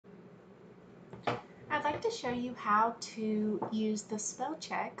like to show you how to use the spell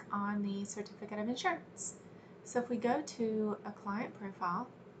check on the certificate of insurance. So if we go to a client profile,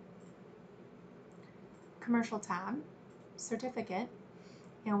 commercial tab, certificate,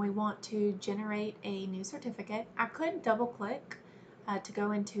 and we want to generate a new certificate, I could double click to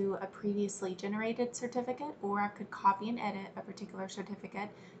go into a previously generated certificate, or I could copy and edit a particular certificate.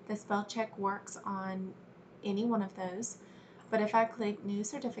 The spell check works on any one of those. But if I click new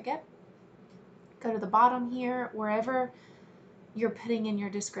certificate, go to the bottom here, wherever you're putting in your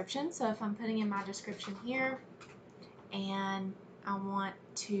description. So if I'm putting in my description here and I want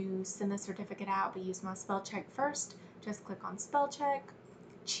to send the certificate out but use my spell check first, just click on spell check,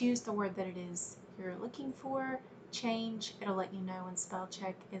 choose the word that it is you're looking for, change. It'll let you know when spell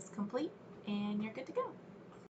check is complete and you're good to go.